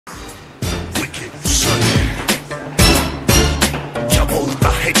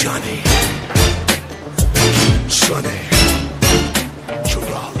Hey Johnny, Sonny,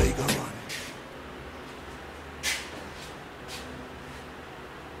 चुरा लेगा मन.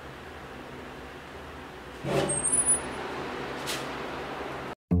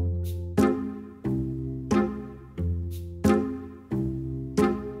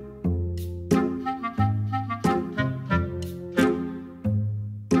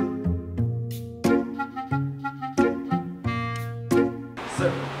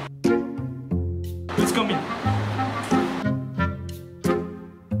 Sir, please come in.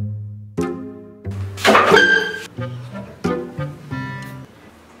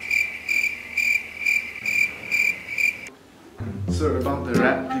 Sir, about the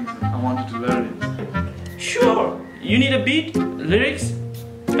rap things, I wanted to learn it. Sure, you need a beat, lyrics,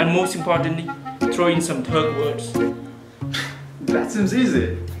 and most importantly, throw in some thug words. That seems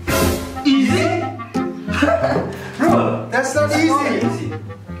easy. Easy? Bro, that's not easy.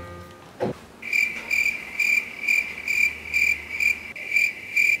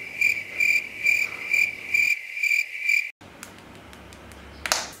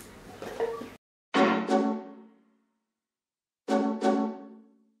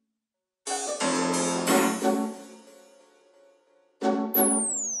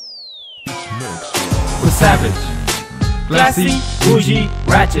 We're savage, classy, bougie,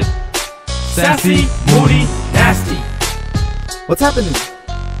 ratchet, sassy, moody, nasty. What's happening?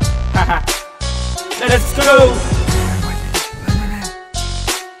 Let's go!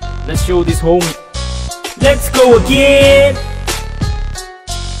 Let's show this homie. Let's go again!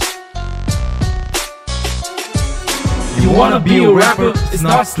 You wanna be a rapper, it's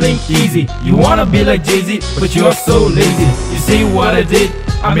not slim easy. You wanna be like Jay-Z, but you're so lazy. You see what I did?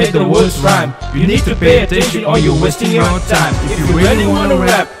 I made the words rhyme. You need to pay attention or you're wasting your time. If you really wanna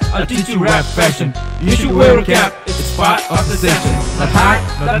rap, I'll teach you rap fashion. You should wear a cap, it's part of the session. Not high,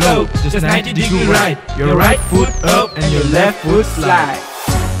 not low, just 90-degree right. Your right foot up and your left foot slide.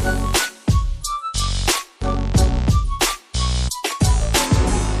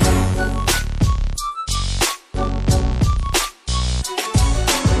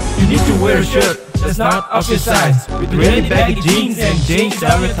 You need to wear a shirt that's not of your size, with really baggy jeans and jeans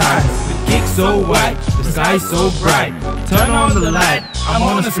down your thighs, with kicks so wide, the sky so bright. Turn on the light, I'm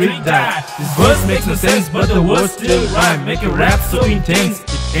on a street dive. This verse makes no sense, but the words still rhyme. Make a rap so intense,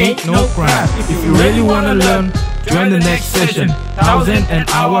 it ain't no crime. If you really wanna learn, join the next session. 1,000 an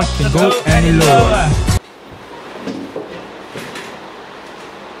hour can go any lower.